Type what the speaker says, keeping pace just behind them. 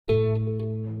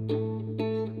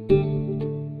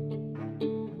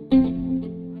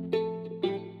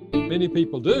many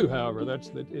people do, however,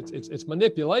 it's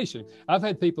manipulation. I've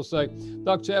had people say,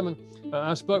 Dr. Chapman,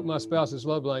 I spoke my spouse's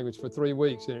love language for 3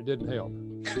 weeks and it didn't help.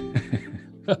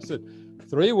 I said,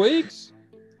 3 weeks?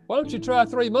 Why don't you try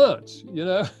 3 months, you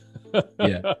know?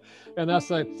 Yeah. And I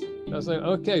say,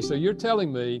 okay, so you're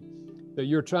telling me that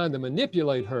you're trying to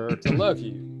manipulate her to love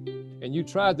you. And you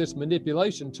tried this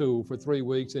manipulation tool for 3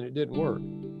 weeks and it didn't work.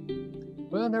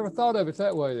 Well, I never thought of it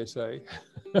that way, they say.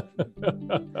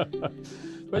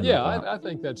 But yeah, I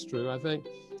think that's true. I think,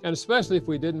 and especially if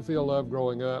we didn't feel love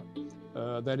growing up,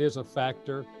 that is a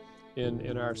factor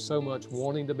in our so much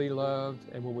wanting to be loved.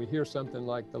 And when we hear something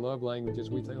like the love languages,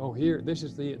 we think, oh, this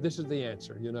is the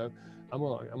answer. You know, I'm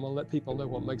gonna let people know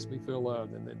what makes me feel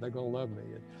loved, and they're gonna love me.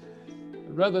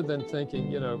 And rather than thinking,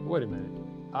 you know, wait a minute,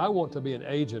 I want to be an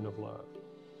agent of love.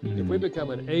 Mm-hmm. If we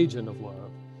become an agent of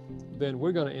love, then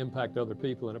we're going to impact other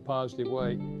people in a positive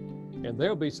way. And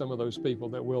there'll be some of those people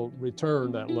that will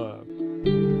return that love.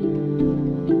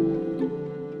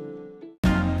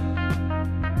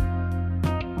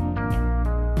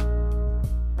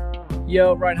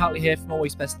 Yo, Ryan Hartley here from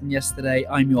Always Better Than Yesterday.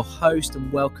 I'm your host,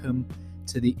 and welcome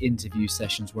to the interview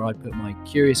sessions where I put my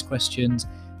curious questions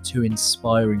to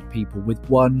inspiring people with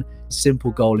one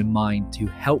simple goal in mind: to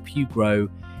help you grow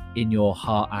in your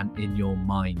heart and in your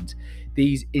mind.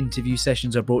 These interview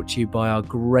sessions are brought to you by our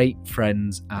great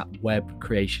friends at Web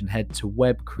Creation. Head to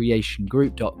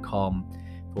webcreationgroup.com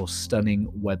for stunning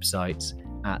websites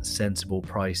at sensible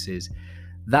prices.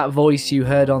 That voice you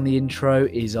heard on the intro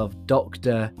is of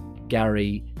Dr.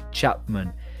 Gary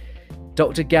Chapman.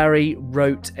 Dr. Gary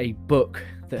wrote a book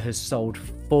that has sold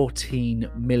 14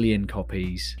 million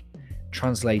copies,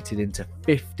 translated into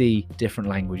 50 different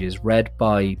languages, read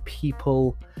by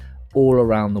people all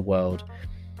around the world.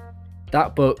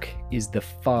 That book is The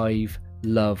 5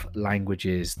 Love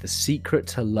Languages, The Secret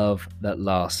to Love That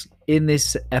Lasts. In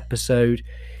this episode,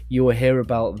 you will hear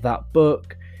about that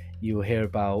book. You will hear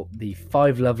about the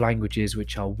 5 love languages,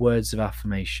 which are words of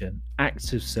affirmation,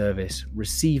 acts of service,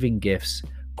 receiving gifts,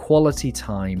 quality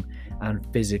time, and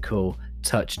physical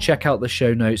touch. Check out the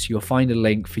show notes. You'll find a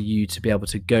link for you to be able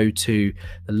to go to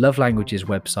the Love Languages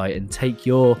website and take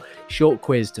your short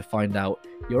quiz to find out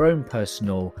your own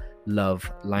personal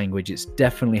love language. It's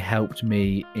definitely helped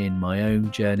me in my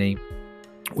own journey.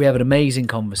 We have an amazing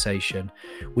conversation.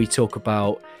 We talk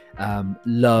about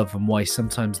love and why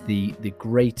sometimes the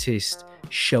greatest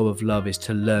show of love is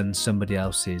to learn somebody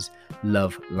else's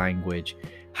love language.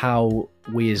 How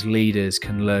we as leaders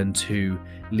can learn to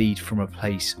lead from a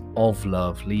place of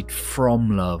love, lead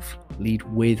from love, lead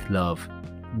with love,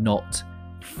 not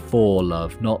for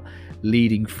love, not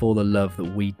leading for the love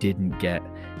that we didn't get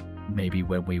maybe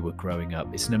when we were growing up.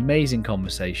 It's an amazing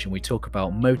conversation. We talk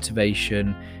about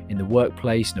motivation in the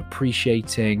workplace and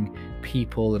appreciating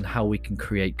people and how we can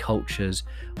create cultures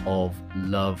of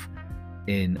love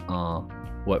in our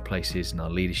workplaces and our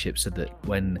leadership, so that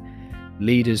when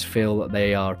leaders feel that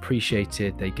they are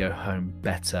appreciated, they go home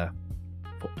better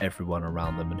for everyone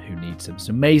around them and who needs them. It's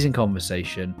an amazing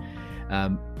conversation.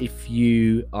 If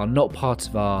you are not part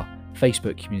of our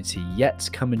Facebook community yet,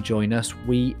 come and join us.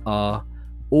 We are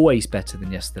Always Better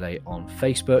Than Yesterday on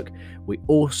Facebook. We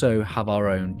also have our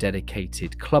own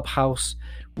dedicated clubhouse.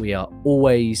 We are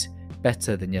Always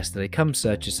Better Than Yesterday. Come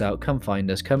search us out, come find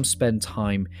us, come spend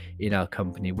time in our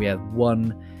company. We have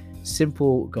one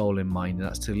simple goal in mind, and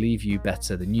that's to leave you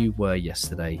better than you were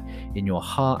yesterday in your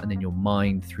heart and in your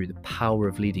mind through the power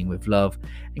of leading with love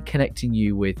and connecting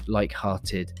you with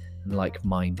like-hearted and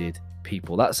like-minded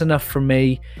people. That's enough from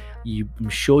me. I'm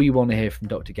sure you want to hear from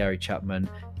Dr. Gary Chapman.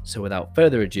 So without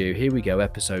further ado, here we go,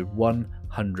 episode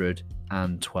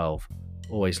 112.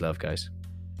 Always love, guys.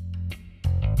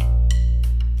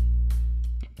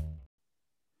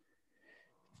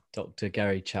 Dr.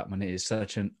 Gary Chapman, it is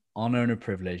such an honor and a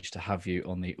privilege to have you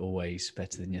on the Always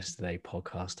Better Than Yesterday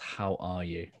podcast. How are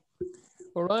you?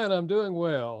 Well, Ryan, I'm doing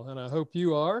well, and I hope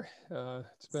you are.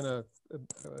 It's been a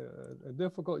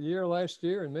difficult year last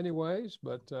year in many ways,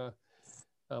 but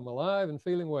I'm alive and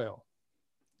feeling well.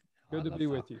 Good to be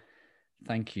with you.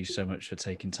 Thank you so much for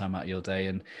taking time out of your day.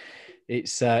 And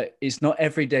it's not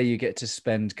every day you get to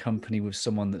spend company with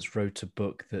someone that's wrote a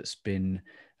book that's been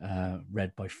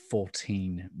read by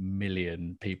 14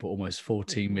 million people, almost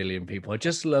 14 million people. I'd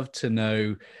just love to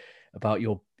know about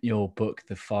your book,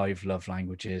 The 5 Love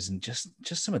Languages, and just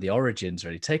some of the origins,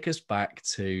 really. Take us back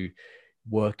to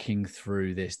working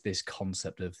through this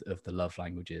concept of the love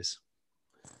languages.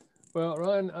 Well,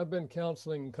 Ryan, I've been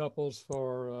counseling couples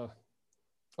for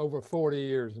over 40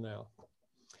 years now.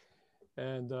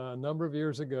 And a number of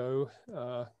years ago,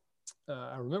 I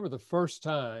remember the first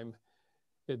time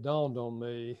it dawned on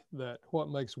me that what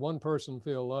makes one person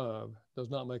feel loved does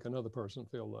not make another person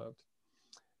feel loved.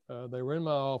 They were in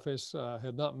my office. I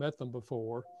had not met them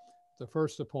before, the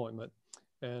first appointment.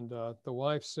 And the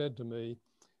wife said to me,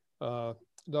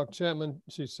 Dr. Chapman,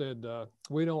 she said,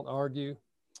 we don't argue.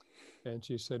 And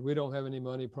she said, we don't have any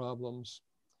money problems.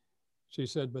 She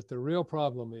said, but the real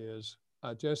problem is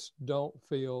I just don't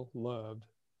feel loved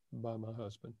by my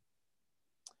husband.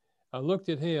 I looked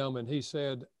at him and he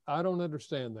said, I don't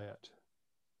understand that.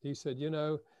 He said, you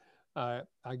know, I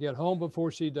get home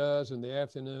before she does in the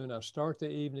afternoon. I start the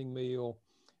evening meal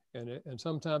and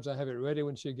sometimes I have it ready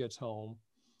when she gets home.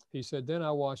 He said, then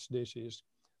I wash dishes.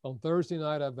 On Thursday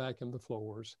night, I vacuum the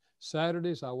floors.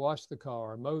 Saturdays, I wash the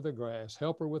car, mow the grass,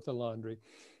 help her with the laundry.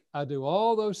 I do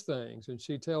all those things and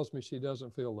she tells me she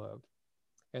doesn't feel loved.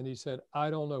 And he said, I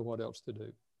don't know what else to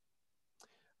do.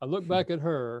 I looked back at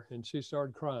her and she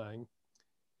started crying.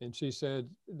 And she said,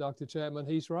 Dr. Chapman,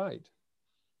 he's right.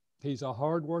 He's a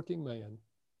hardworking man,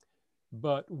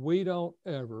 but we don't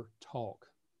ever talk.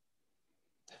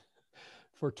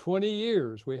 For 20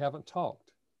 years, we haven't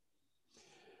talked.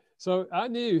 So I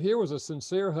knew here was a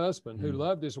sincere husband who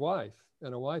loved his wife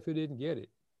and a wife who didn't get it.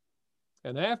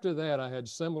 And after that, I had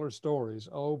similar stories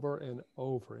over and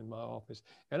over in my office.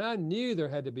 And I knew there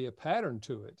had to be a pattern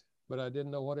to it, but I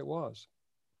didn't know what it was.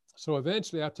 So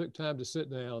eventually I took time to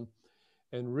sit down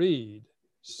and read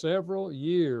several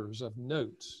years of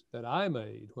notes that I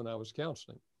made when I was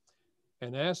counseling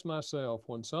and asked myself,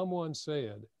 when someone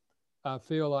said, I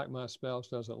feel like my spouse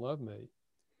doesn't love me,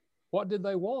 what did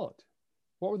they want?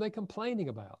 What were they complaining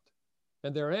about?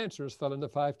 And their answers fell into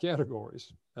 5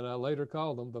 categories. And I later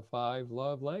called them the 5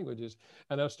 love languages.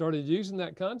 And I started using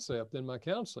that concept in my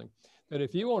counseling, that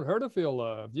if you want her to feel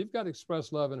loved, you've got to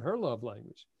express love in her love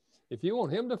language. If you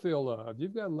want him to feel loved,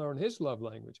 you've got to learn his love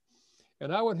language.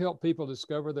 And I would help people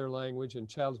discover their language and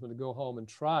challenge them to go home and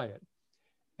try it.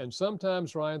 And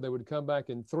sometimes, Ryan, they would come back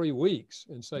in 3 weeks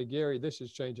and say, Gary, this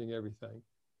is changing everything.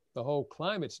 The whole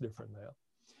climate's different now.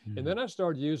 And then I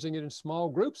started using it in small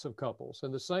groups of couples,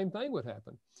 and the same thing would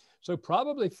happen. So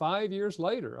probably 5 years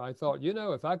later, I thought, you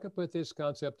know, if I could put this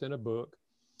concept in a book,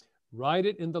 write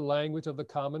it in the language of the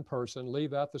common person,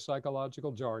 leave out the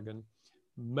psychological jargon,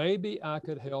 maybe I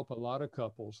could help a lot of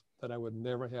couples that I would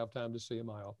never have time to see in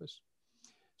my office.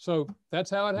 So that's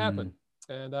how it happened.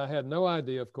 And I had no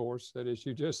idea, of course, that as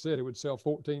you just said, it would sell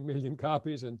 14 million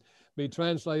copies and be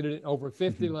translated in over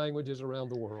 50 languages around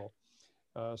the world.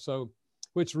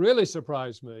 Which really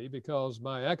surprised me because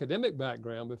my academic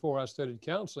background before I studied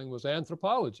counseling was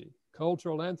anthropology,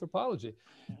 cultural anthropology.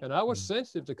 And I was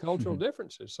sensitive to cultural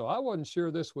differences. So I wasn't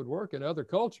sure this would work in other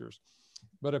cultures.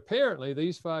 But apparently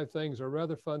these 5 things are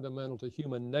rather fundamental to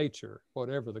human nature,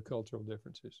 whatever the cultural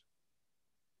differences.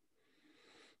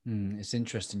 It's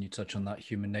interesting you touch on that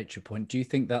human nature point. Do you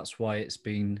think that's why it's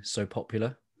been so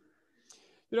popular?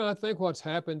 You know, I think what's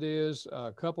happened is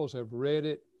couples have read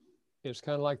it. It's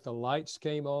kind of like the lights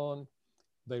came on.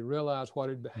 They realized what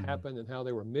had happened and how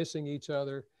they were missing each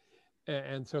other.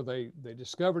 And so they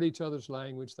discovered each other's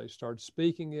language. They started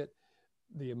speaking it.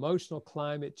 The emotional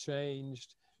climate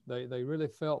changed. They really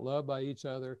felt loved by each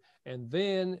other. And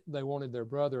then they wanted their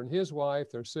brother and his wife,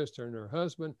 their sister and her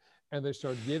husband, and they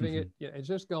started giving it. It's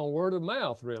just gone word of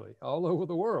mouth, really, all over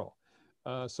the world.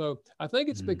 So I think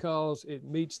it's because it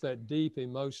meets that deep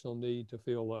emotional need to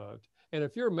feel loved. And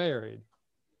if you're married,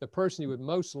 the person you would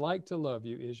most like to love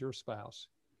you is your spouse.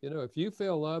 You know, if you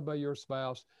feel loved by your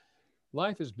spouse,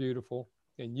 life is beautiful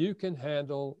and you can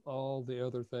handle all the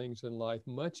other things in life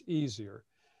much easier.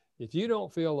 If you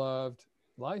don't feel loved,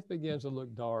 life begins to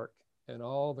look dark and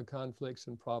all the conflicts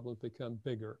and problems become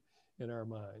bigger in our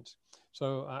minds.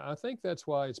 So I think that's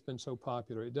why it's been so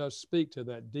popular. It does speak to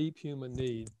that deep human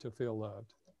need to feel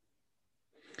loved.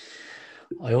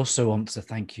 I also want to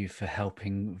thank you for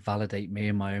helping validate me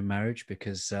in my own marriage,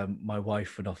 because my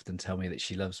wife would often tell me that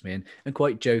she loves me, and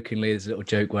quite jokingly, there's a little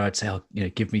joke where I'd say, oh, you know,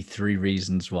 give me 3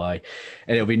 reasons why,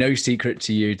 and it'll be no secret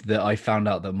to you that I found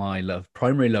out that my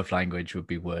primary love language would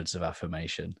be words of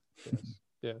affirmation.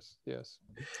 Yes.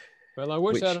 Well, I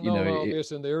wish I'd known all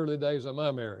this in the early days of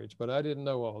my marriage, but I didn't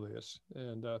know all this,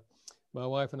 and my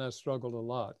wife and I struggled a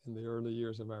lot in the early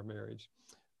years of our marriage,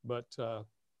 but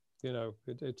you know,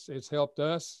 it's helped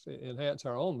us enhance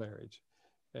our own marriage.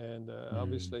 And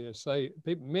obviously,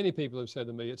 many people have said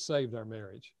to me, it saved our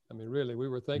marriage. I mean, really, we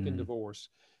were thinking divorce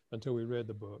until we read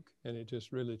the book, and it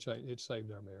just really changed. It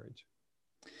saved our marriage.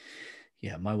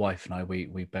 Yeah, my wife and I,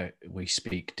 we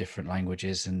speak different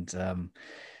languages, and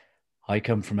I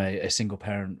come from a single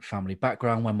parent family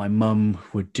background where my mum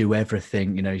would do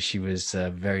everything. You know, she was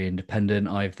very independent.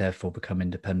 I've therefore become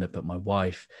independent, but my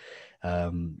wife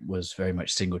was very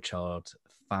much single child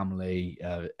family.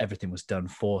 Everything was done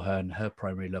for her, and her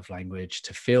primary love language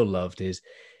to feel loved is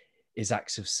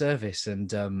acts of service.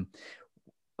 And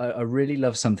I really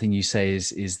love something you say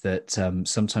is that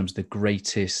sometimes the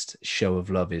greatest show of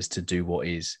love is to do what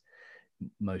is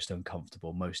most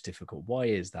uncomfortable, most difficult. Why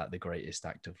is that the greatest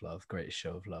act of love, greatest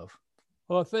show of love?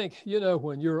 Well, I think,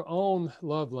 when your own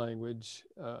love language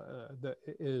that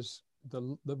is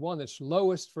the one that's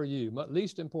lowest for you,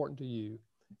 least important to you,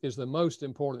 is the most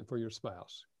important for your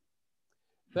spouse.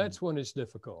 That's when it's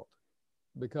difficult,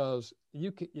 because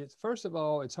first of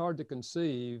all, it's hard to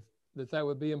conceive that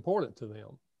would be important to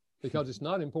them, because it's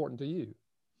not important to you.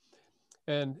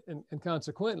 And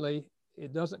consequently,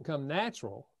 it doesn't come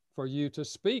natural for you to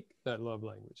speak that love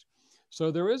language. So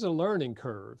there is a learning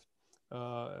curve,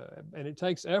 and it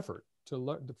takes effort to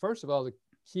learn, first of all, to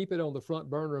keep it on the front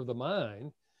burner of the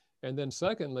mind. And then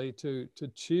secondly, to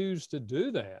choose to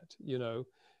do that,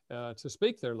 to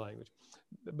speak their language.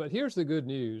 But here's the good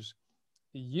news.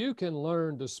 You can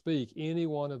learn to speak any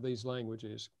one of these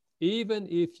languages, even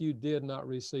if you did not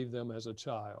receive them as a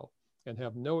child and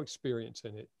have no experience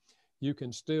in it. You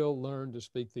can still learn to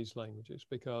speak these languages,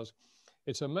 because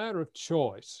it's a matter of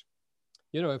choice.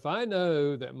 If I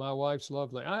know that my wife's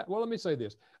love language, well, let me say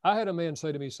this. I had a man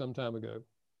say to me some time ago,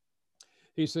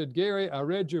 he said, "Gary, I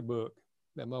read your book,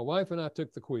 that my wife and I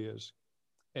took the quiz,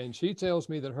 and she tells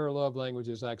me that her love language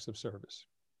is acts of service.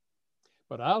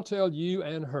 But I'll tell you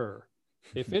and her,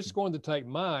 if it's going to take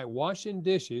my washing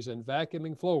dishes and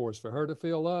vacuuming floors for her to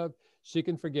feel loved, she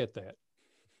can forget that."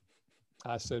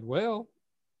 I said, "Well,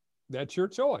 that's your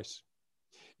choice.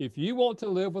 If you want to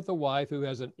live with a wife who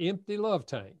has an empty love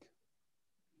tank,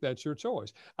 that's your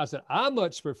choice." I said, "I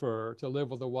much prefer to live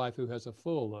with a wife who has a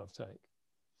full love tank."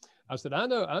 I said, I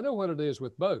know what it is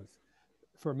with both.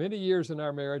 For many years in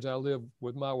our marriage, I lived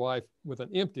with my wife with an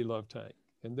empty love tank.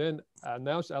 And then I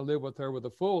live with her with a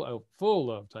full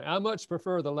love tank. I much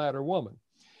prefer the latter woman.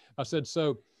 I said,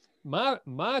 so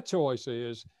my choice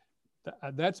is,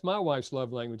 that's my wife's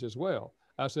love language as well.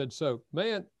 I said, so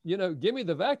man, give me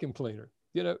the vacuum cleaner.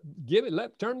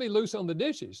 Turn me loose on the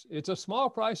dishes. It's a small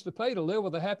price to pay to live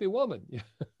with a happy woman.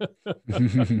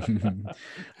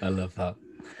 I love that.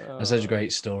 That's such a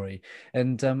great story.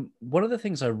 And one of the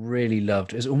things I really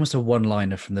loved is almost a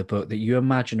one-liner from the book, that you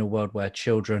imagine a world where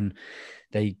children,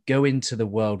 they go into the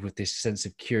world with this sense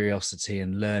of curiosity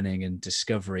and learning and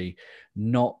discovery,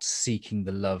 not seeking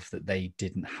the love that they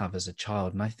didn't have as a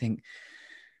child. And I think,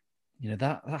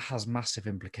 that has massive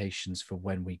implications for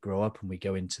when we grow up and we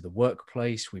go into the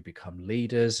workplace, we become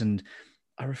leaders. And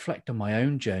I reflect on my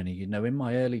own journey. In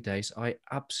my early days, I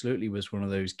absolutely was one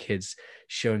of those kids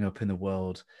showing up in the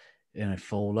world,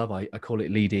 for love. I call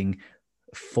it leading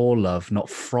for love,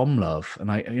 not from love.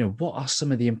 And what are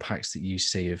some of the impacts that you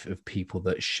see of people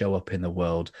that show up in the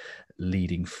world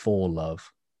leading for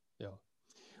love? Yeah.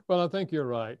 Well, I think you're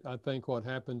right. I think what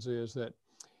happens is that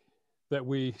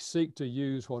we seek to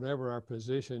use whatever our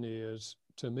position is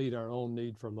to meet our own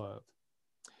need for love.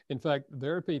 In fact,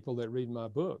 there are people that read my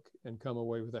book and come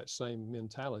away with that same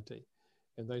mentality.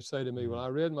 And they say to me,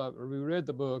 well, we read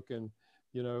the book, and,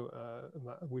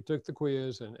 we took the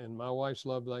quiz, and my wife's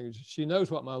love language, she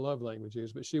knows what my love language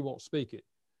is, but she won't speak it.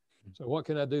 So what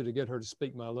can I do to get her to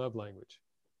speak my love language?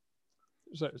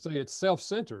 So it's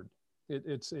self-centered.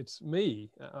 It's me.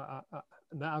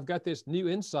 Now I've got this new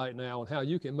insight now on how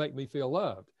you can make me feel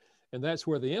loved. And that's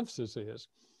where the emphasis is.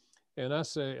 And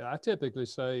I typically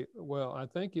say, well, I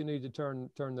think you need to turn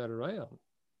that around.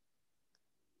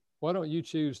 Why don't you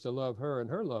choose to love her in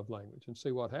her love language and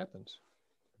see what happens?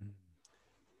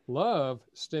 Love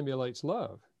stimulates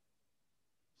love.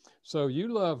 So you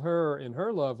love her in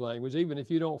her love language, even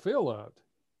if you don't feel loved.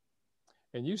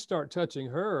 And you start touching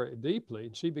her deeply,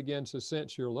 and she begins to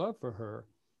sense your love for her.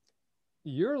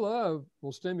 Your love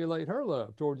will stimulate her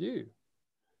love toward you.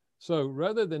 So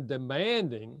rather than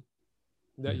demanding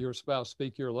that your spouse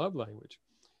speak your love language,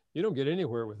 you don't get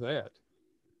anywhere with that.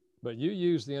 But you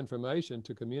use the information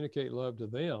to communicate love to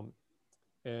them,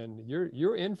 and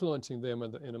you're influencing them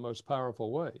in the most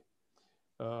powerful way.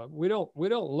 We don't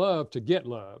love to get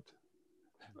loved.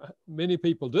 Many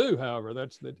people do, however.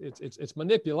 It's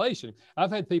manipulation.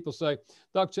 I've had people say,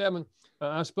 Dr. Chapman,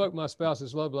 I spoke my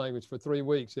spouse's love language for 3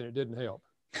 weeks and it didn't help.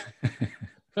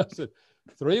 I said,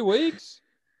 3 weeks?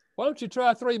 Why don't you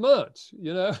try 3 months?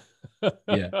 Yeah.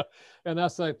 And I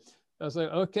say,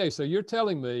 okay, so you're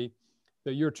telling me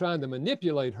that you're trying to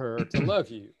manipulate her to love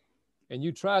you, and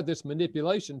you tried this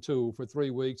manipulation tool for 3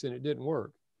 weeks and it didn't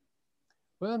work.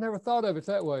 Well, I never thought of it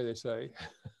that way, they say.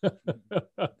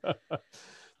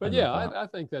 But yeah, I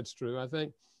think that's true. I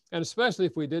think, and especially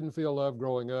if we didn't feel love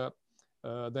growing up,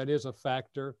 that is a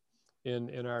factor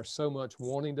in our so much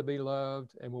wanting to be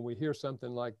loved. And when we hear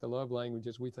something like the love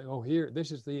languages, we think, oh, here,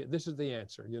 this is the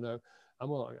answer. You know, I'm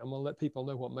gonna let people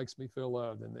know what makes me feel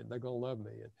loved, and then they're gonna love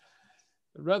me.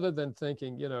 And rather than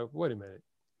thinking, you know, wait a minute,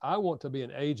 I want to be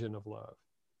an agent of love.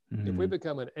 Mm-hmm. If we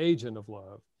become an agent of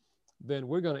love, then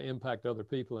we're going to impact other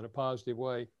people in a positive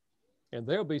way. And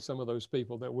there'll be some of those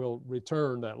people that will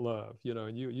return that love, you know,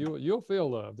 and you'll feel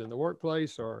loved in the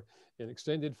workplace or in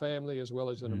extended family as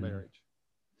well as in a marriage.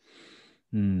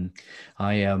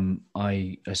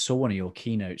 I saw one of your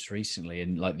keynotes recently,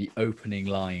 and like the opening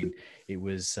line, it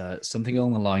was something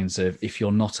along the lines of, if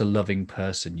you're not a loving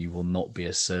person, you will not be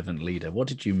a servant leader. What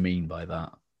did you mean by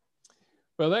that?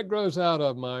 Well, that grows out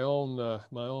of my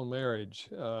own marriage,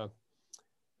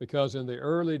 because in the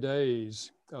early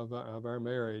days of our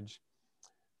marriage,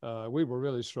 we were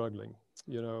really struggling.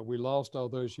 You know, we lost all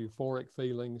those euphoric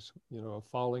feelings, you know, of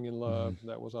falling in love. Mm-hmm.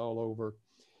 That was all over.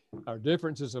 Our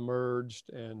differences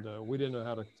emerged, and we didn't know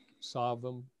how to solve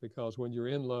them, because when you're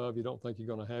in love, you don't think you're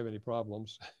going to have any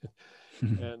problems.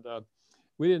 And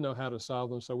we didn't know how to solve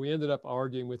them. So we ended up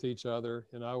arguing with each other,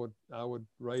 and I would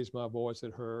raise my voice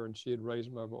at her, and she'd raise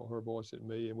her voice at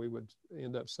me, and we would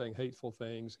end up saying hateful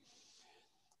things.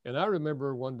 And I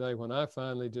remember one day when I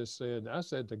finally just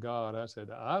said to God, I said,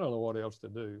 I don't know what else to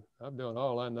do. I've done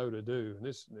all I know to do, and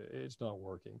it's not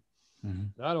working.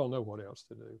 Mm-hmm. I don't know what else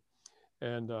to do.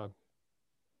 And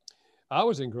I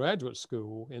was in graduate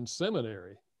school, in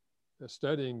seminary,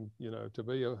 studying, you know, to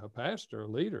be a pastor, a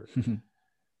leader.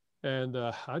 And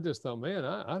I just thought, man,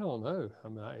 I don't know. I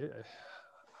mean,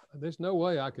 there's no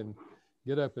way I can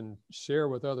get up and share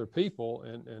with other people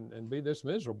and be this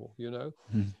miserable, you know.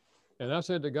 Mm-hmm. And I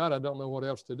said to God, I don't know what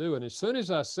else to do. And as soon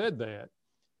as I said that,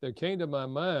 there came to my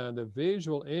mind a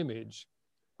visual image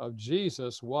of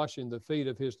Jesus washing the feet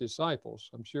of his disciples.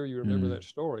 I'm sure you remember that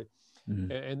story.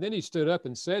 Mm-hmm. And then he stood up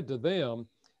and said to them,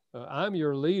 I'm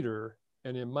your leader,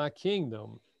 and in my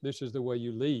kingdom, this is the way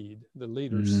you lead. The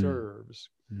leader serves.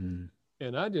 Mm-hmm.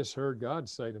 And I just heard God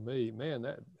say to me, man,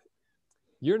 that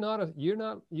you don't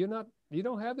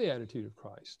have the attitude of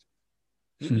Christ.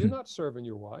 You're not serving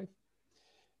your wife.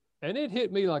 And it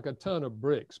hit me like a ton of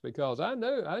bricks, because I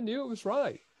knew it was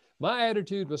right. My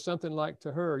attitude was something like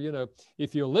to her, you know,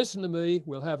 if you'll listen to me,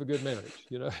 we'll have a good marriage,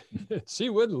 you know.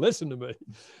 She wouldn't listen to me.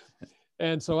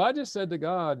 And so I just said to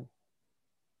God,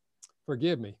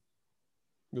 forgive me.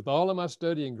 With all of my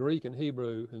study in Greek and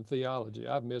Hebrew and theology,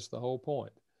 I've missed the whole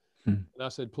point. And I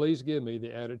said, please give me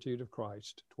the attitude of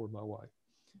Christ toward my wife.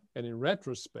 And in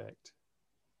retrospect,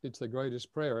 it's the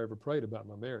greatest prayer I ever prayed about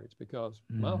my marriage, because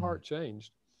my heart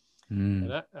changed.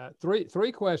 And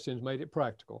three questions made it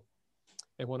practical.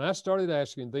 And when I started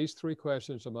asking these three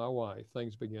questions of my wife,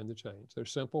 things began to change. They're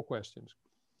simple questions.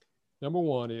 Number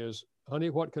one is, honey,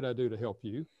 what could I do to help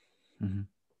you? Mm-hmm.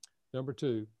 Number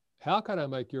two, how can I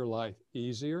make your life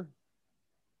easier?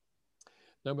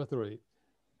 Number three,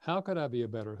 how could I be a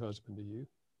better husband to you?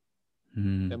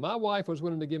 Mm-hmm. And my wife was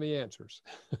willing to give me answers.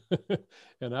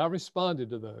 And I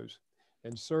responded to those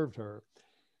and served her.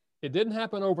 It didn't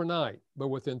happen overnight, but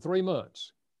within 3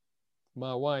 months,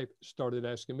 my wife started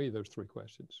asking me those three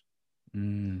questions.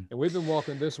 And we've been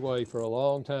walking this way for a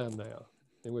long time now,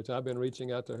 in which I've been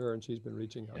reaching out to her and she's been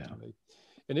reaching out to me.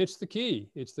 And it's the key.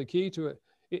 It's the key to it.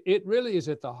 It really is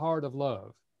at the heart of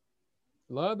love.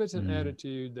 Love is an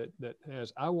attitude that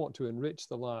has, I want to enrich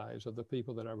the lives of the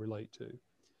people that I relate to.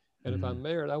 And if I'm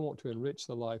married, I want to enrich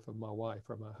the life of my wife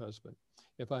or my husband.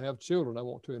 If I have children, I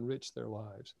want to enrich their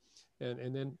lives.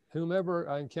 And then whomever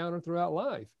I encounter throughout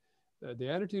life, the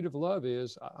attitude of love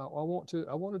is I want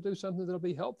to do something that'll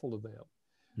be helpful to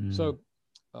them. So,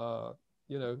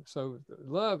 you know, so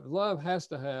love has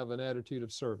to have an attitude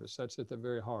of service. That's at the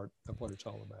very heart of what it's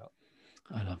all about.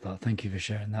 I love that. Thank you for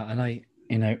sharing that. And I,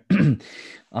 you know,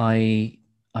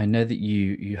 I know that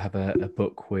you have a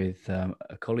book with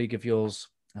a colleague of yours,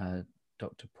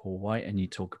 Dr. Paul White, and you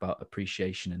talk about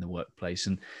appreciation in the workplace.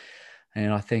 And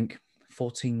I think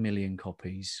 14 million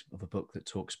copies of a book that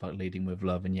talks about leading with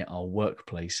love, and yet our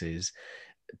workplaces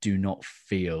do not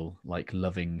feel like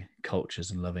loving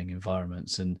cultures and loving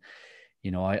environments. And,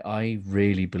 you know, I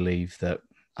really believe that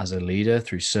as a leader,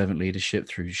 through servant leadership,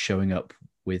 through showing up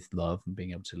with love and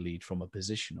being able to lead from a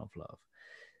position of love,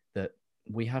 that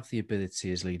we have the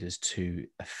ability as leaders to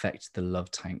affect the love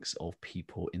tanks of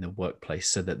people in the workplace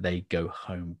so that they go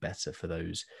home better for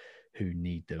those who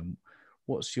need them.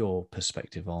 What's your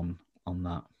perspective on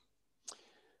that?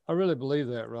 I really believe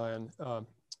that, Ryan.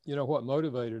 You know, what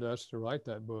motivated us to write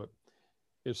that book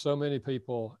is so many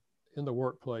people in the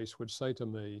workplace would say to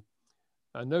me,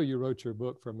 I know you wrote your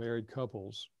book for married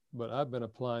couples, but I've been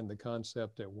applying the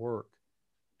concept at work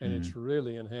and it's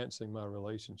really enhancing my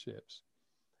relationships.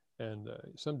 And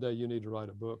someday you need to write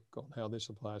a book on how this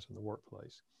applies in the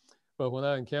workplace. But when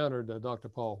I encountered Dr.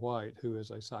 Paul White, who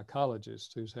is a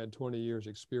psychologist who's had 20 years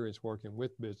experience working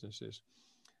with businesses,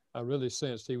 I really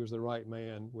sensed he was the right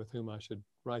man with whom I should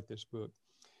write this book.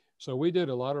 So we did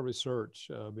a lot of research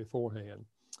beforehand.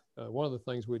 One of the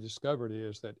things we discovered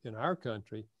is that in our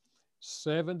country,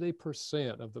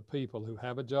 70% of the people who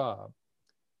have a job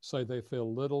say they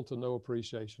feel little to no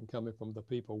appreciation coming from the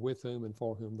people with whom and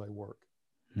for whom they work.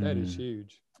 That is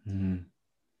huge.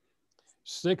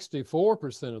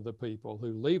 64% of the people who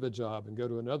leave a job and go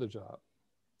to another job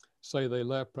say they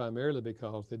left primarily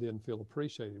because they didn't feel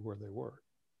appreciated where they were.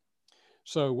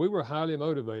 So we were highly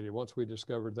motivated once we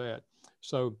discovered that.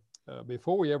 So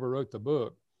before we ever wrote the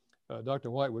book,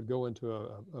 Dr. White would go into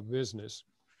a business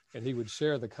and he would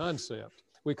share the concept.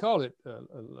 We call it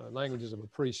languages of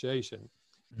appreciation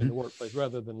in the workplace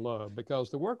rather than love, because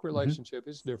the work relationship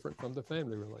is different from the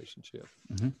family relationship.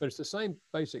 But it's the same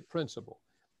basic principle.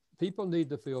 People need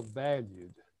to feel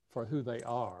valued for who they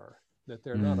are, that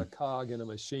they're not a cog in a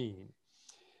machine.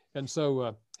 And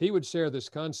so he would share this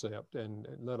concept and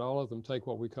let all of them take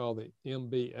what we call the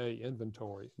MBA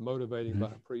inventory, motivating by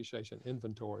appreciation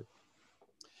inventory,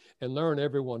 and learn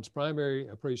everyone's primary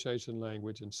appreciation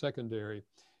language and secondary,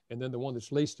 and then the one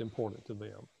that's least important to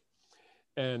them.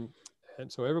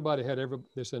 And so everybody had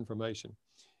this information.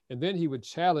 And then he would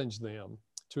challenge them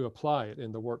to apply it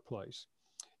in the workplace.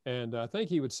 And I think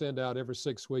he would send out every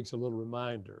 6 weeks a little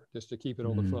reminder just to keep it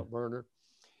on the front burner.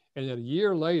 And then a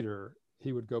year later,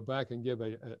 he would go back and give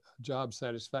a job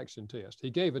satisfaction test. He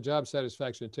gave a job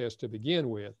satisfaction test to begin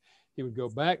with. He would go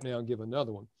back now and give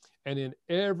another one. And in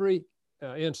every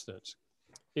instance,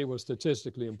 it was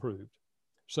statistically improved.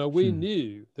 So we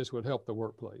knew this would help the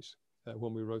workplace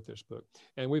when we wrote this book.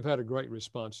 And we've had a great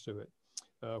response to it,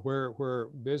 where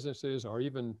businesses or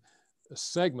even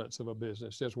segments of a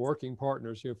business, just working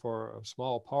partners for a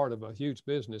small part of a huge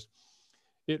business,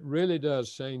 it really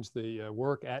does change the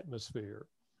work atmosphere.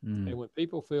 And when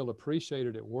people feel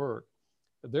appreciated at work,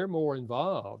 they're more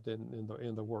involved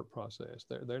in the work process.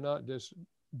 They're not just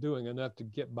doing enough to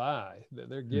get by.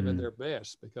 They're giving their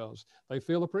best because they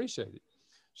feel appreciated.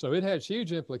 So it has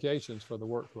huge implications for the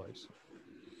workplace.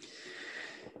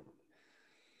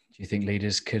 Do you think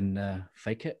leaders can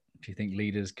fake it? Do you think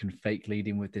leaders can fake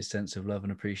leading with this sense of love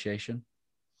and appreciation?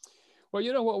 Well,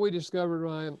 you know what we discovered,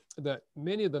 Ryan, that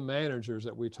many of the managers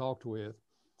that we talked with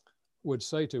would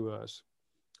say to us,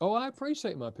 "Oh, I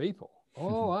appreciate my people.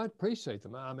 Oh, I appreciate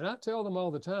them. I mean, I tell them all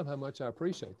the time how much I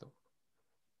appreciate them."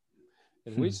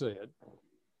 And we said,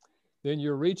 then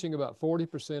you're reaching about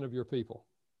 40% of your people,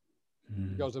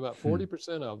 because about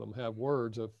 40% of them have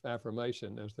words of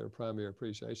affirmation as their primary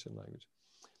appreciation language.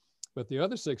 But the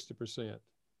other 60%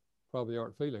 probably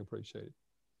aren't feeling appreciated.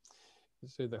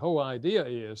 See, the whole idea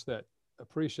is that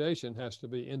appreciation has to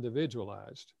be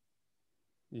individualized.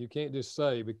 You can't just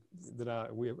say that I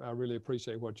really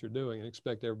appreciate what you're doing and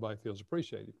expect everybody feels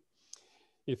appreciated.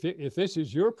 If this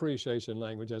is your appreciation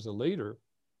language as a leader,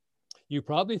 you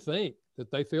probably think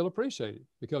that they feel appreciated,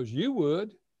 because you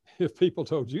would if people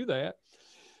told you that.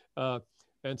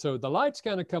 And so the lights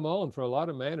kind of come on for a lot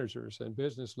of managers and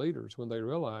business leaders when they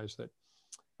realize that,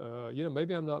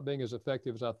 maybe I'm not being as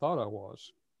effective as I thought I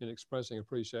was in expressing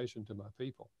appreciation to my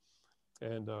people.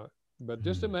 And but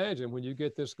just imagine when you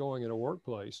get this going in a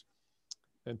workplace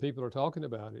and people are talking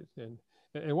about it.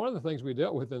 And one of the things we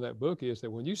dealt with in that book is that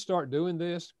when you start doing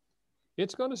this,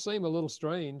 it's going to seem a little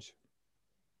strange.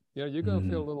 You're going to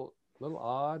feel a little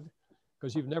odd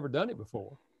because you've never done it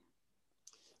before.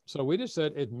 So we just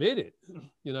said, admit it.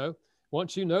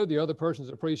 Once you know the other person's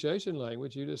appreciation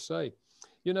language, you just say,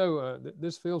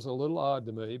 this feels a little odd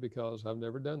to me because I've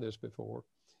never done this before.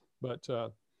 But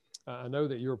I know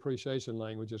that your appreciation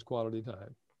language is quality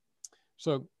time.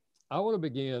 So I want to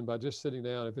begin by just sitting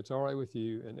down, if it's all right with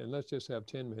you, and let's just have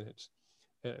 10 minutes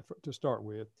to start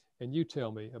with, and you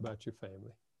tell me about your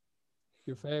family,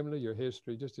 your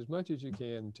history, just as much as you can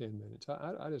in 10 minutes.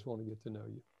 I just want to get to know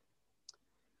you.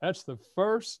 That's the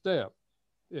first step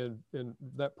in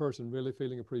that person really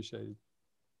feeling appreciated.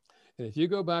 And if you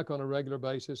go back on a regular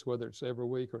basis, whether it's every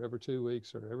week or every 2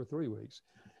 weeks or every 3 weeks,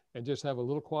 and just have a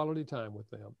little quality time with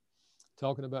them,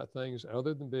 talking about things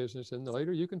other than business, and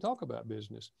later you can talk about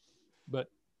business, but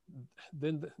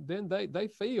then they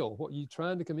feel what you're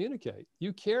trying to communicate.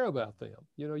 You care about them.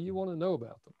 You want to know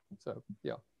about them. So,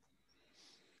 yeah.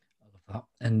 I love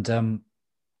that. And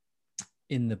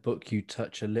in the book, you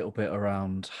touch a little bit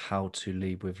around how to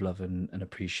lead with love and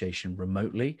appreciation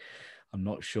remotely. I'm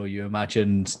not sure you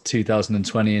imagined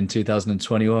 2020 and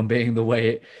 2021 being the way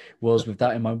it was with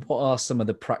that in mind. What are some of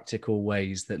the practical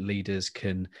ways that leaders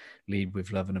can lead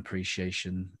with love and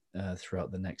appreciation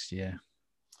throughout the next year?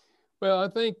 Well, I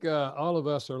think all of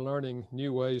us are learning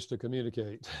new ways to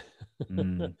communicate.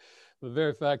 Mm. The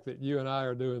very fact that you and I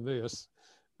are doing this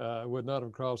would not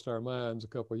have crossed our minds a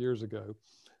couple of years ago,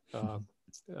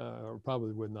 or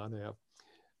probably would not have.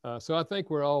 So I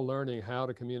think we're all learning how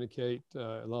to communicate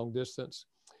long distance.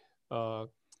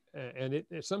 And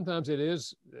sometimes it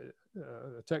is,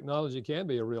 technology can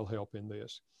be a real help in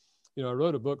this. You know, I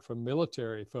wrote a book for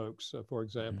military folks, for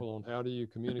example, on how do you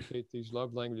communicate these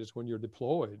love languages when you're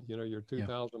deployed, you know, you're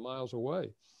 2,000 miles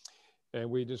away. And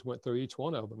we just went through each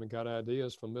one of them and got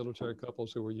ideas from military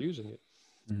couples who were using it.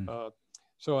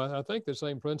 So I think the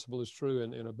same principle is true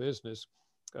in a business.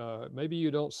 Maybe you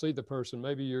don't see the person,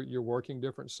 maybe you're working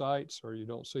different sites, or you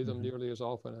don't see them nearly as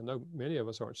often. I know many of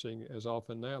us aren't seeing it as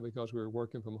often now because we're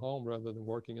working from home rather than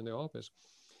working in the office.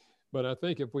 But I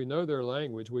think if we know their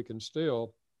language, we can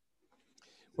still,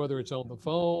 whether it's on the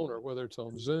phone or whether it's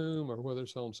on Zoom or whether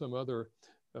it's on some other,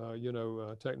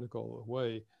 technical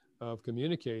way of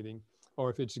communicating, or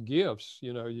if it's gifts,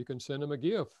 you know, you can send them a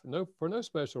gift, for no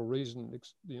special reason,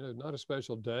 you know, not a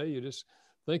special day. You're just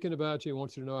thinking about you,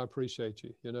 want you to know I appreciate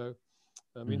you, you know.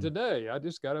 I mean, today I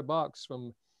just got a box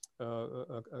from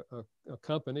a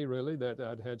company really that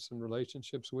I'd had some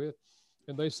relationships with,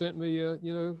 and they sent me,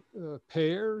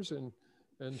 pears and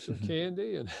some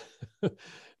candy and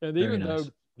and even though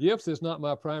gifts is not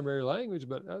my primary language,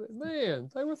 but man,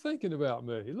 they were thinking about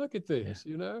me. Look at this,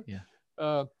 you know.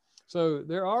 So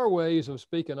there are ways of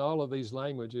speaking all of these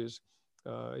languages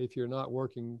if you're not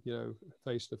working, you know,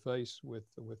 face to face with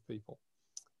people,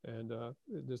 and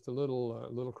just a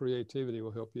little creativity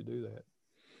will help you do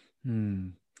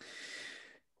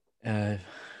that.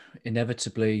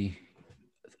 Inevitably,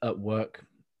 at work,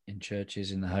 in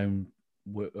churches, in the home,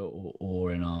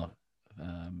 or in our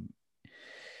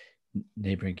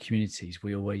neighboring communities,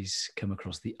 we always come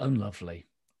across the unlovely.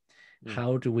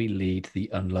 How do we lead the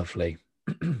unlovely?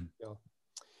 Well,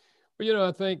 you know,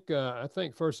 I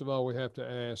think first of all we have to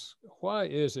ask, why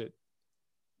is it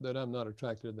that I'm not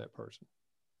attracted to that person?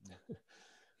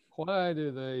 Why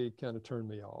do they kind of turn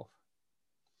me off?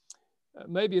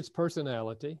 Maybe it's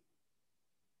personality.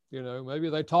 You know, maybe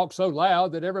they talk so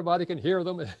loud that everybody can hear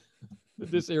them.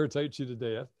 This irritates you to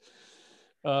death.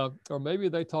 Or maybe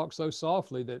they talk so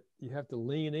softly that you have to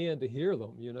lean in to hear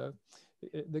them, you know.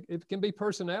 It can be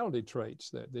personality traits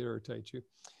that irritate you.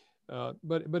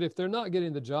 But if they're not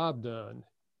getting the job done,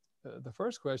 the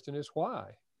first question is why?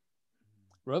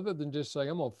 Rather than just saying,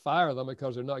 I'm going to fire them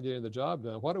because they're not getting the job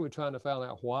done, what are we trying to find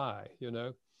out why, you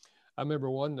know? I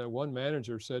remember one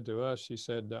manager said to us, she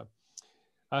said,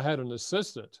 I had an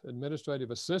administrative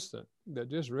assistant that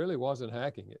just really wasn't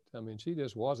hacking it. I mean, she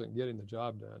just wasn't getting the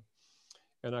job done.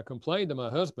 And I complained to my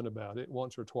husband about it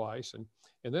once or twice.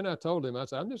 And then I told him, I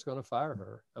said, I'm just going to fire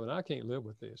her. I mean, I can't live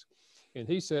with this. And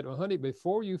he said, well, honey,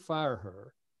 before you fire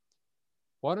her,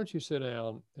 why don't you sit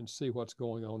down and see what's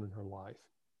going on in her life?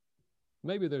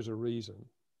 Maybe there's a reason.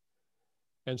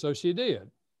 And so she did.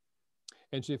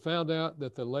 And she found out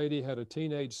that the lady had a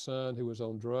teenage son who was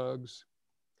on drugs,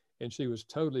 and she was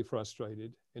totally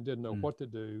frustrated and didn't know what to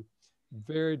do,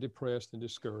 very depressed and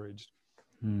discouraged.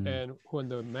 And when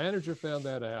the manager found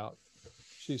that out,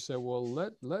 she said, well,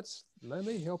 let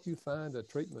me help you find a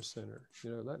treatment center. You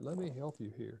know, let me help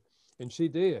you here. And she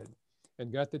did,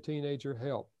 and got the teenager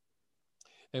help.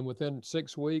 And within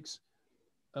 6 weeks,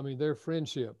 I mean, their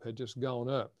friendship had just gone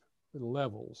up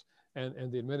levels.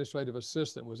 And the administrative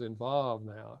assistant was involved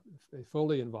now,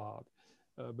 fully involved,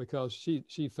 because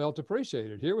she felt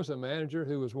appreciated. Here was a manager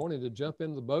who was wanting to jump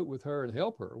in the boat with her and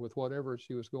help her with whatever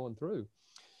she was going through.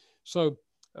 So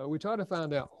we try to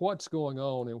find out what's going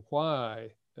on and why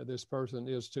this person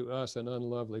is to us an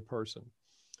unlovely person.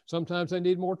 Sometimes they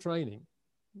need more training.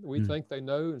 We think they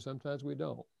know, and sometimes we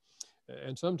don't.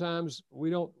 And sometimes we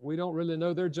don't really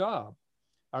know their job.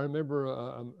 I remember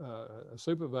a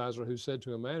supervisor who said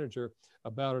to a manager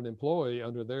about an employee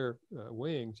under their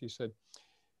wing, she said,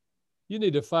 you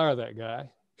need to fire that guy.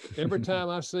 Every time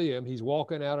I see him, he's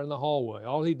walking out in the hallway.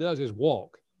 All he does is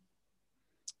walk.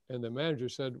 And the manager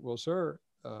said, well, sir,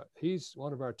 he's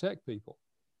one of our tech people.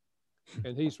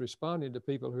 And he's responding to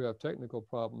people who have technical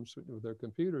problems with their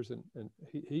computers. And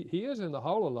he is in the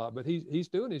hall a lot, but he's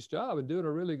doing his job and doing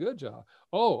a really good job.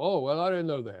 Oh, well, I didn't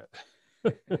know that.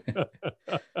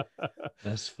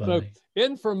 That's funny. So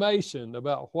information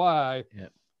about why,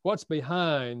 what's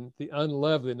behind the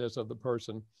unloveliness of the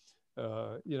person,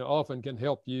 often can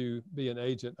help you be an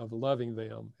agent of loving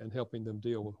them and helping them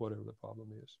deal with whatever the problem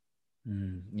is.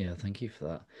 Yeah, thank you for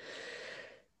that.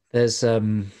 There's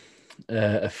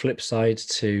a flip side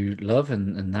to love,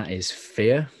 and that is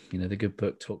fear. You know, the good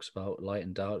book talks about light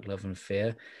and dark, love and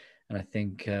fear. And I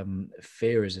think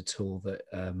fear is a tool that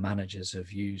managers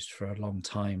have used for a long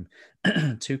time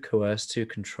to coerce, to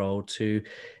control, to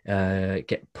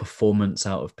get performance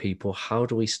out of people. How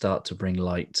do we start to bring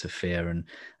light to fear and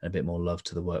a bit more love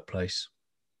to the workplace?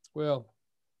 Well,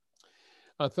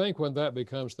 I think when that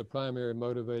becomes the primary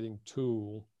motivating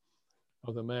tool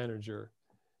of the manager,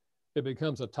 it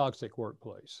becomes a toxic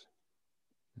workplace.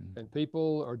 And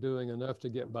people are doing enough to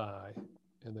get by,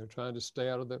 and they're trying to stay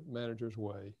out of the manager's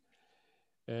way.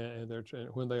 And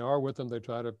when they are with them, they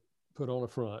try to put on a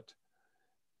front.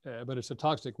 But it's a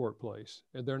toxic workplace,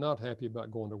 and they're not happy about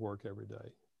going to work every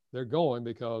day. They're going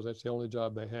because that's the only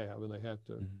job they have, and they have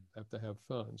to have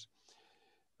funds.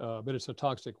 But it's a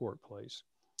toxic workplace.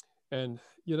 And,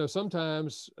 you know,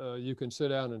 sometimes you can sit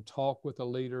down and talk with a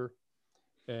leader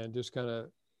and just kind of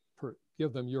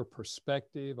give them your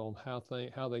perspective on how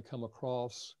they come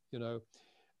across, you know.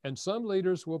 And some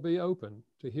leaders will be open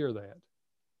to hear that,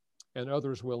 and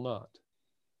others will not.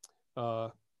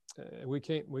 We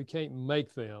can't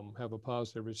make them have a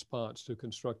positive response to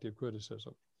constructive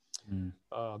criticism.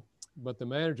 But the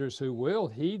managers who will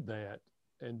heed that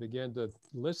and begin to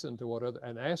listen to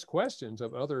and ask questions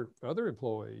of other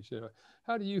employees, you know,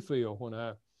 how do you feel when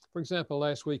for example,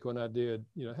 last week when I did,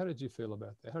 you know, how did you feel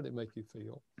about that? How did it make you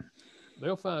feel?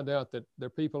 They'll find out that their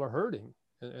people are hurting,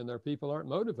 and their people aren't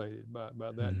motivated by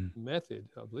that method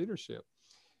of leadership,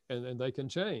 and they can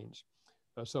change.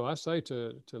 So I say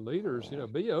to leaders, you know,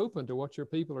 be open to what your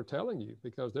people are telling you,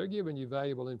 because they're giving you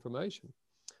valuable information.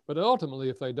 But ultimately,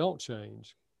 if they don't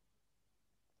change,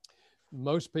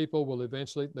 most people will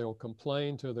they'll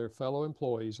complain to their fellow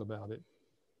employees about it,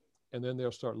 and then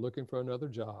they'll start looking for another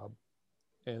job.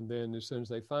 And then as soon as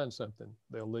they find something,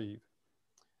 they'll leave,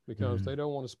 because they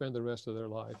don't want to spend the rest of their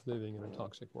life living in a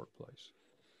toxic workplace.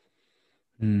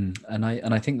 And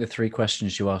I think the 3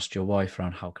 questions you asked your wife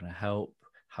around how can I help,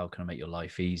 how can I make your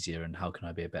life easier, and how can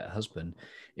I be a better husband?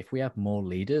 If we have more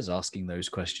leaders asking those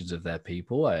questions of their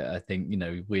people, I think, you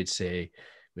know, we'd see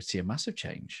a massive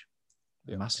change.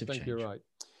 Yeah, I think you're right.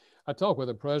 I talked with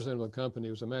the president of a company.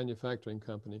 It was a manufacturing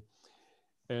company,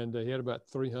 and he had about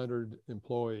 300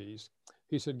 employees.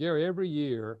 He said, Gary, every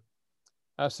year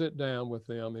I sit down with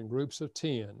them in groups of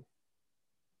 10,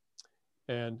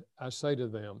 and I say to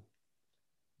them,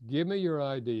 give me your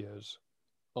ideas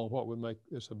on what would make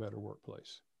this a better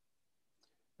workplace,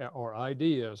 or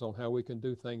ideas on how we can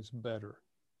do things better.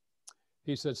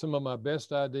 He said, some of my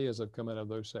best ideas have come out of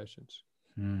those sessions.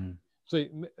 See,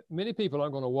 many people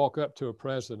aren't going to walk up to a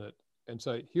president and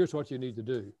say, here's what you need to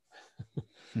do.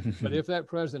 But if that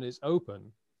president is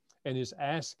open and is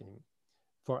asking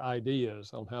for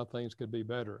ideas on how things could be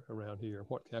better around here,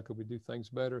 how could we do things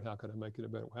better? How could we make it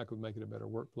a better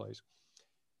workplace?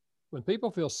 When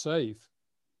people feel safe,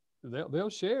 they'll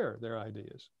share their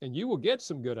ideas, and you will get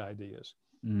some good ideas.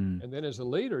 And then as a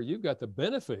leader, you've got the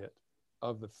benefit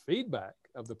of the feedback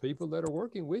of the people that are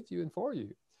working with you and for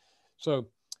you. So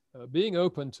being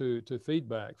open to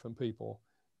feedback from people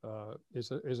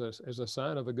is a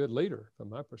sign of a good leader, from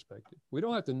my perspective. We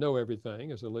don't have to know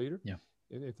everything as a leader. Yeah.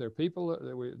 If there are people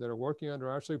that are working under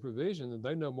our supervision and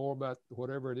they know more about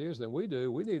whatever it is than we do,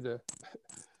 we need to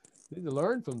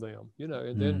learn from them, you know,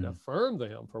 and then affirm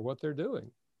them for what they're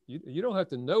doing. You don't have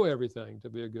to know everything to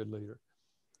be a good leader.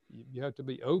 You have to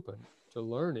be open to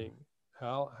learning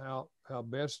how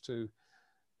best to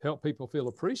help people feel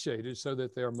appreciated, so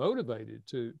that they're motivated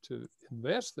to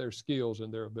invest their skills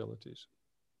and their abilities.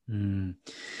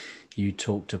 You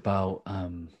talked about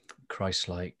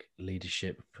Christ-like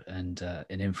leadership and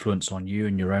an influence on you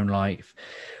in your own life.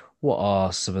 What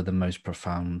are some of the most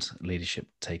profound leadership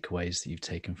takeaways that you've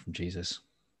taken from Jesus?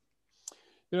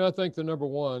 You know, I think the number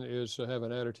one is to have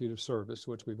an attitude of service,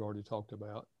 which we've already talked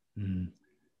about.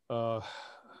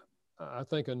 I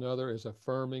think another is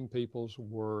affirming people's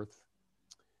worth.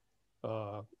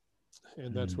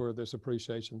 And that's where this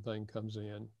appreciation thing comes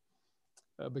in,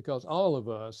 because all of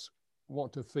us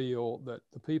want to feel that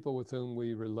the people with whom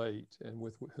we relate and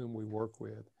with whom we work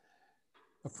with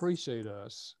appreciate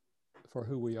us for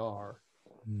who we are,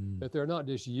 that they're not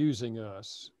just using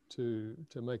us to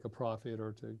make a profit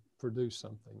or to produce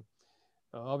something.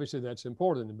 Obviously, that's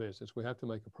important in business. We have to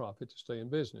make a profit to stay in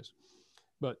business.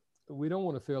 But we don't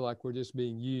want to feel like we're just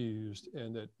being used,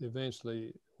 and that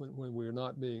eventually when we're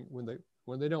not being,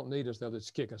 when they don't need us, they'll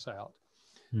just kick us out.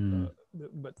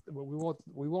 But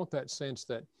we want that sense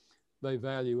that they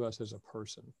value us as a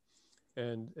person,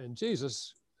 and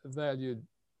Jesus valued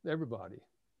everybody.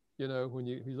 You know, when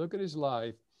you look at his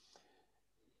life,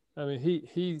 I mean,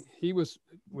 he was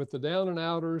with the down and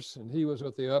outers, and he was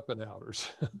with the up and outers.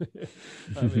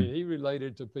 I mean, he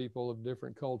related to people of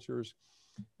different cultures,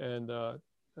 and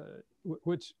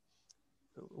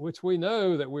which we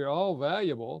know that we're all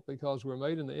valuable because we're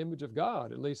made in the image of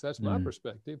God. At least that's my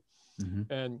perspective.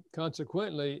 Mm-hmm. And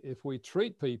consequently, if we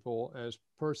treat people as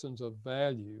persons of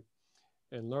value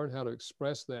and learn how to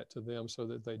express that to them so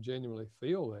that they genuinely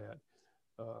feel that,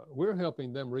 we're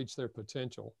helping them reach their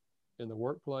potential in the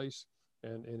workplace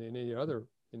and in any other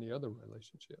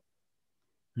relationship.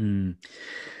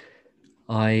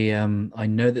 I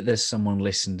know that there's someone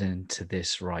listening to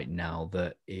this right now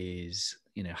that is,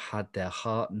 had their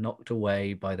heart knocked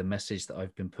away by the message that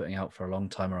I've been putting out for a long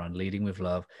time around leading with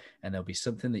love. And there'll be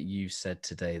something that you've said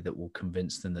today that will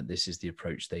convince them that this is the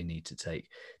approach they need to take.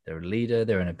 They're a leader.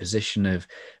 They're in a position of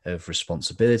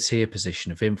responsibility, a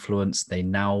position of influence. They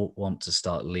now want to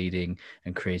start leading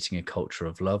and creating a culture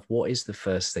of love. What is the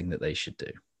first thing that they should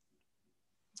do?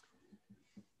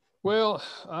 Well,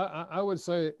 I would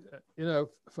say,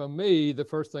 for me, the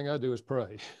first thing I do is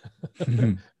pray.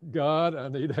 God, I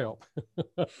need help.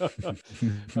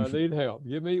 I need help.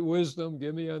 Give me wisdom.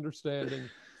 Give me understanding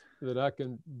that I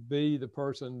can be the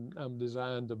person I'm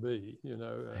designed to be.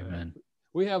 Amen.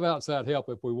 We have outside help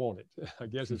if we want it, I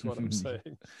guess is what I'm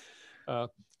saying.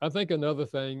 I think another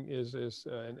thing is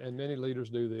and many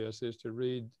leaders do this, is to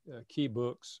read key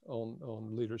books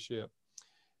on leadership,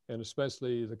 and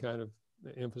especially the kind of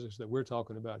emphasis that we're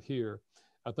talking about here.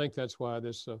 I think that's why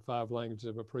this 5 languages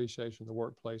of appreciation in the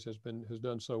workplace has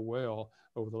done so well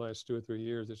over the last 2 or 3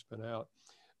 years it's been out,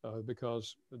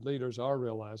 because leaders are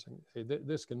realizing, hey,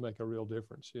 this can make a real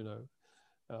difference,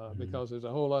 because there's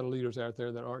a whole lot of leaders out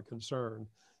there that aren't concerned.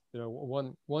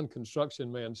 One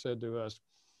construction man said to us,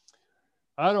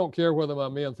 I don't care whether my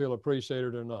men feel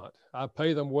appreciated or not. I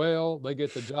pay them well, they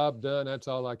get the job done, that's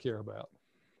all I care about.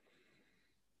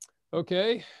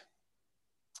 Okay.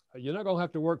 You're not going to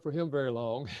have to work for him very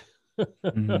long. Well,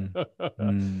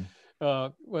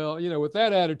 with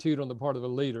that attitude on the part of a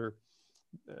leader,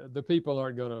 the people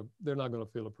they're not going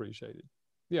to feel appreciated.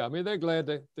 Yeah, I mean, they're glad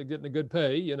they're getting a good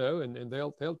pay, and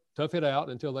they'll tough it out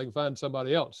until they can find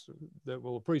somebody else that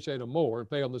will appreciate them more and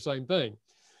pay them the same thing.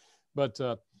 But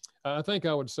I think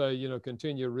I would say,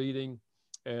 continue reading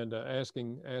and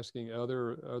asking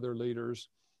other leaders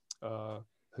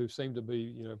who seem to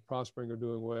be, prospering or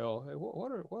doing well.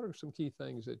 What are some key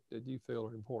things that you feel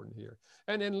are important here?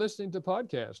 And then listening to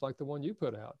podcasts like the one you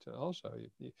put out also.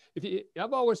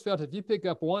 I've always felt if you pick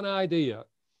up one idea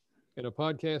in a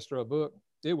podcast or a book,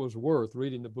 it was worth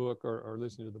reading the book or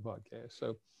listening to the podcast.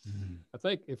 So I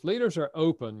think if leaders are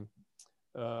open,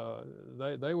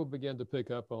 they will begin to pick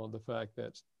up on the fact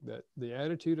that the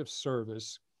attitude of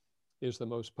service is the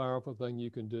most powerful thing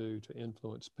you can do to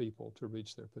influence people to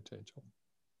reach their potential.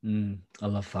 I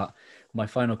love that. My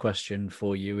final question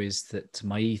for you is that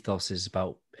my ethos is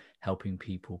about helping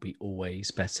people be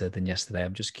always better than yesterday.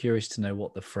 I'm just curious to know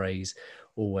what the phrase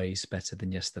always better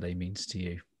than yesterday means to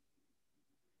you.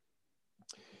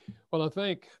 Well, I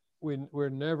think we're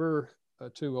never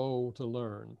too old to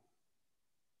learn.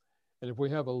 And if we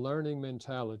have a learning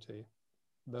mentality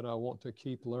that I want to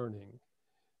keep learning,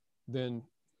 then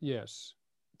yes,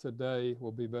 today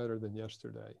will be better than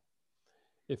yesterday.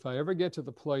 If I ever get to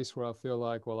the place where I feel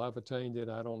like, well, I've attained it,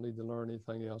 I don't need to learn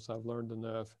anything else, I've learned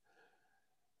enough,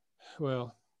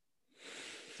 well,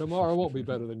 tomorrow won't be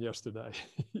better than yesterday.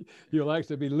 You'll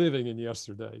actually be living in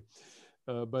yesterday.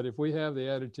 But if we have the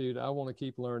attitude, I want to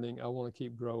keep learning, I want to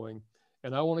keep growing,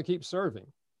 and I want to keep serving.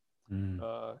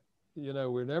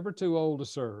 We're never too old to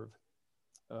serve.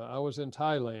 I was in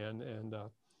Thailand and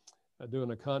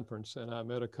doing a conference, and I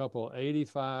met a couple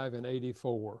 85 and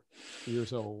 84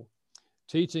 years old,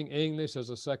 teaching English as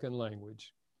a second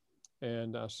language.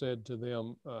 And I said to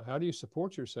them, how do you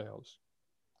support yourselves?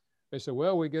 They said,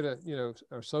 well, we get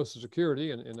our Social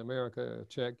Security in America, a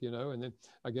check, and then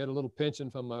I get a little pension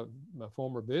from my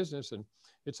former business, and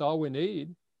it's all we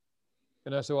need.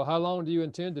 And I said, well, how long do you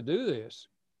intend to do this?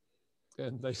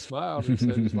 And they smiled and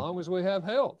said, as long as we have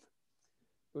health.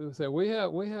 We said, we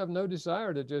have no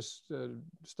desire to just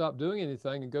stop doing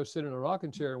anything and go sit in a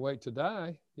rocking chair and wait to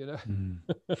die,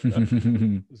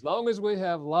 As long as we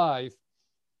have life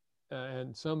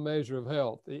and some measure of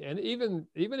health, and even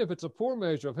if it's a poor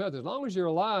measure of health, as long as you're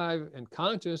alive and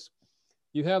conscious,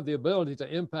 you have the ability to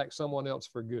impact someone else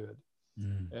for good.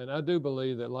 And I do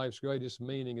believe that life's greatest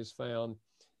meaning is found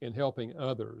in helping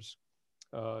others,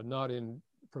 not in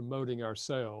promoting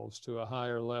ourselves to a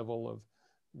higher level of,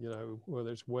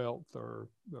 whether it's wealth or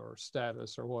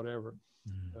status or whatever.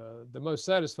 The most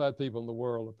satisfied people in the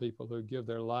world are people who give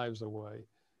their lives away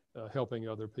helping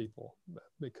other people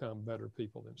become better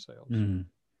people themselves.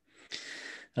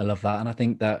 I love that. And I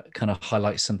think that kind of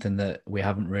highlights something that we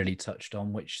haven't really touched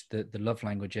on, which the love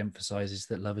language emphasizes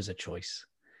that love is a choice.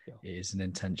 Yeah. It is an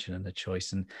intention and a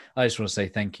choice. And I just want to say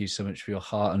thank you so much for your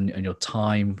heart and your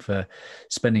time, for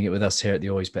spending it with us here at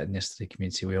the Always Better Than Yesterday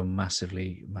community. We are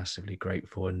massively, massively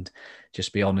grateful, and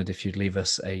just be honored if you'd leave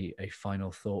us a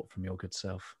final thought from your good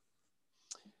self.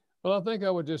 Well, I think I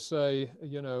would just say,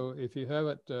 if you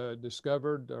haven't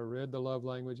discovered or read the love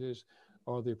languages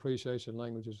or the appreciation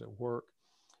languages at work,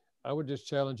 I would just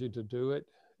challenge you to do it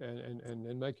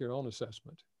and make your own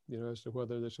assessment, as to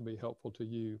whether this will be helpful to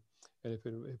you. And if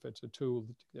it's a tool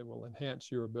that will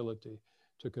enhance your ability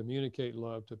to communicate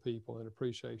love to people and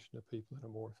appreciation to people in a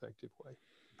more effective way.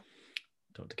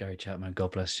 Dr. Gary Chapman, God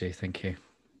bless you. Thank you.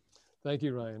 Thank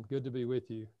you, Ryan. Good to be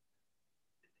with you.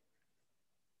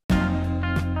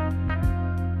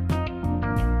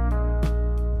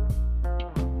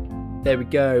 There we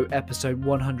go, episode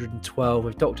 112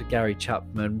 with Dr. Gary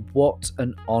Chapman. What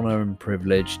an honor and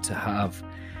privilege to have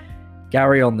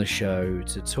Gary on the show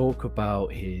to talk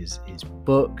about his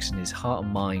books and his heart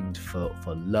and mind for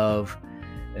love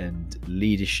and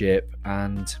leadership.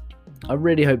 And I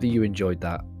really hope that you enjoyed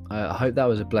that. I hope that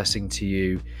was a blessing to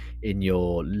you in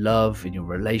your love, in your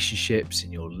relationships,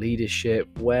 in your leadership,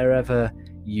 wherever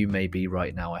you may be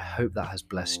right now. I hope that has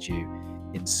blessed you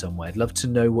in some way. I'd love to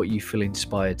know what you feel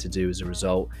inspired to do as a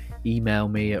result. Email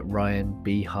me at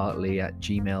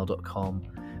ryanbhartley@gmail.com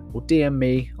or DM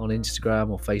me on Instagram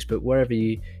or Facebook, wherever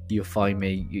you find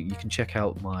me. You can check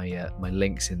out my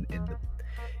links in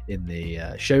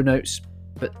the show notes.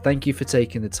 But thank you for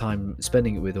taking the time,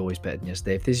 spending it with Always Better Than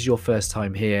Yesterday. If this is your first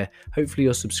time here, hopefully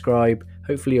you'll subscribe.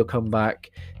 Hopefully you'll come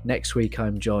back. Next week,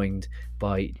 I'm joined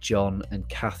by John and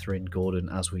Catherine Gordon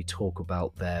as we talk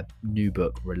about their new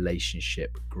book,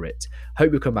 Relationship Grit.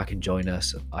 Hope you'll come back and join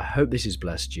us. I hope this has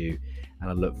blessed you, and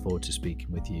I look forward to speaking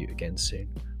with you again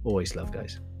soon. Always love,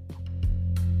 guys.